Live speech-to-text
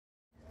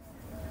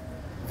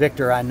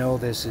Victor, I know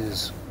this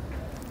is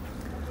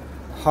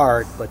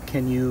hard, but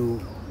can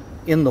you,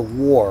 in the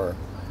war,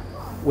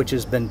 which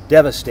has been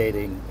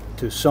devastating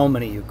to so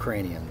many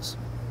Ukrainians,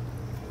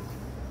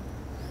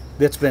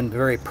 that's been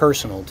very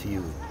personal to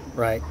you,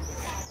 right?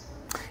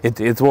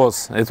 It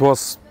was.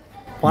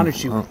 Why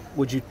don't you,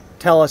 would you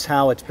tell us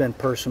how it's been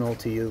personal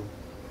to you?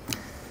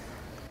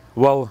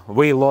 Well,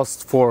 we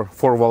lost four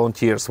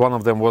volunteers. One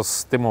of them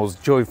was the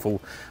most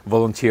joyful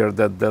volunteer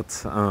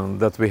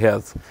that we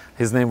had.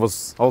 His name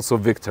was also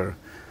Victor.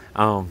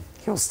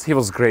 He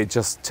was great,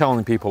 just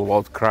telling people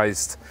about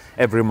Christ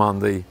every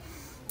Monday.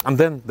 And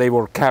then they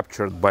were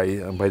captured by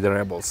the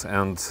rebels,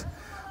 and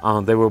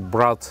they were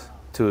brought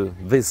to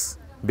this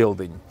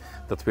building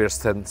that we are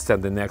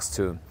standing next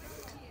to.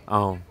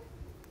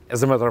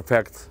 As a matter of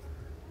fact,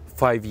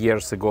 5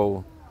 years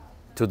ago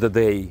to the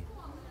day,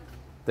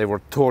 they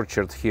were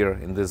tortured here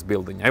in this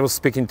building. I was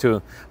speaking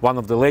to one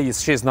of the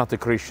ladies. She's not a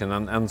Christian,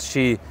 and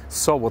she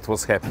saw what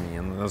was happening,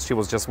 and she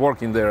was just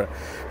working there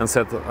and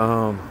said,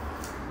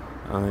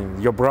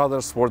 your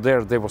brothers were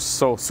there, they were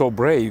so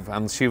brave.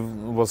 And she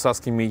was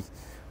asking me,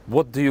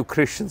 what do you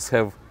Christians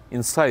have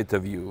inside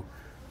of you?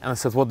 And I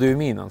said, what do you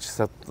mean? And she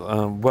said,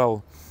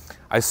 well,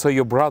 I saw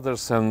your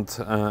brothers and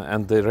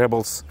the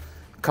rebels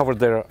covered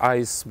their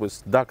eyes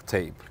with duct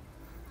tape,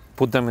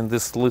 put them in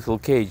this little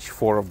cage,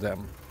 4 of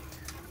them,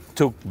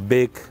 took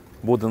big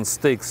wooden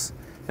sticks,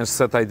 and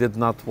said, I did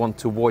not want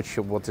to watch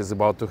what is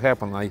about to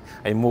happen.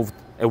 I moved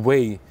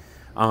away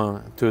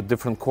to a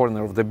different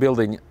corner of the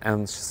building,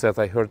 and she said,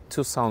 I heard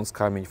 2 sounds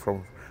coming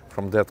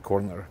from that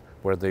corner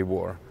where they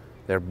were.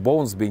 Their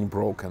bones being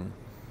broken,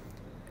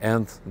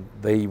 and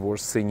they were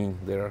singing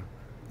their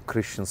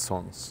Christian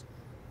songs.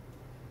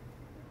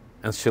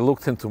 And she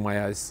looked into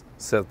my eyes,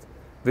 said,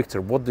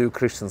 Victor, what do you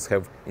Christians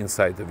have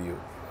inside of you?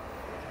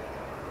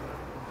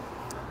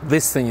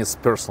 This thing is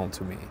personal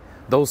to me.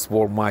 Those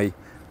were my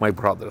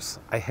brothers.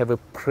 I have a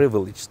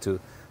privilege to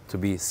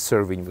be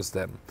serving with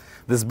them.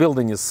 This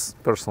building is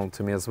personal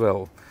to me as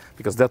well,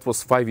 because that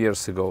was 5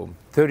 years ago.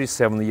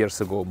 37 years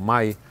ago,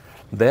 my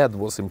dad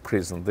was in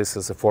prison. This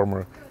is a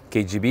former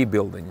KGB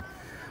building.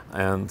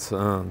 And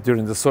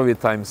during the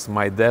Soviet times,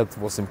 my dad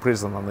was in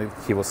prison, and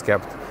he was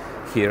kept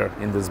here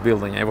in this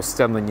building. I was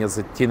standing as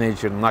a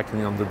teenager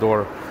knocking on the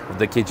door of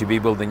the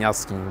KGB building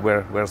asking,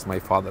 where's my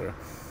father?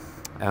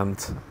 And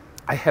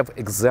I have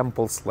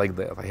examples like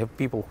that. I have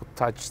people who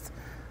touched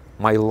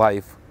my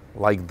life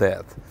like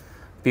that.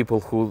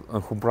 People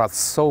who brought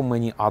so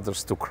many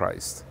others to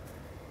Christ.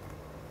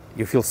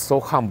 You feel so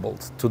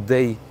humbled.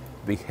 Today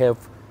we have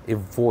a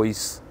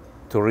voice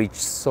to reach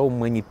so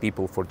many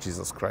people for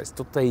Jesus Christ.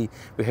 Today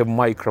we have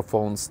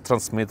microphones,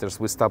 transmitters.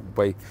 We stopped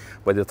by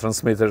the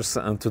transmitters,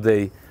 and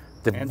today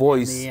the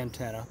voice and the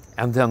antenna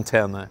and the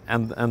antenna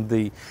and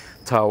the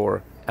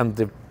tower and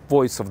the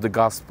voice of the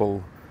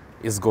gospel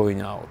is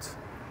going out.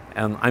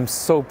 And I'm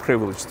so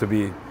privileged to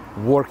be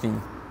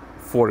working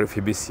for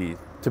FEBC,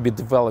 to be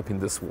developing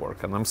this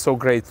work. And I'm so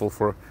grateful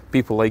for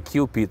people like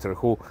you, Peter,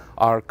 who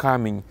are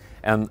coming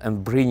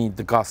and bringing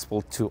the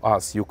gospel to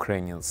us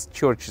Ukrainians,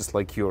 churches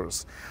like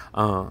yours.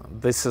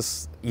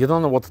 You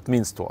don't know what it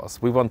means to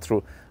us. We went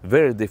through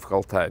very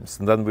difficult times,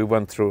 and then we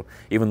went through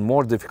even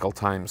more difficult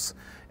times.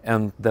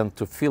 And then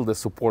to feel the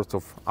support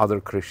of other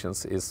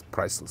Christians is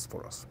priceless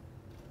for us.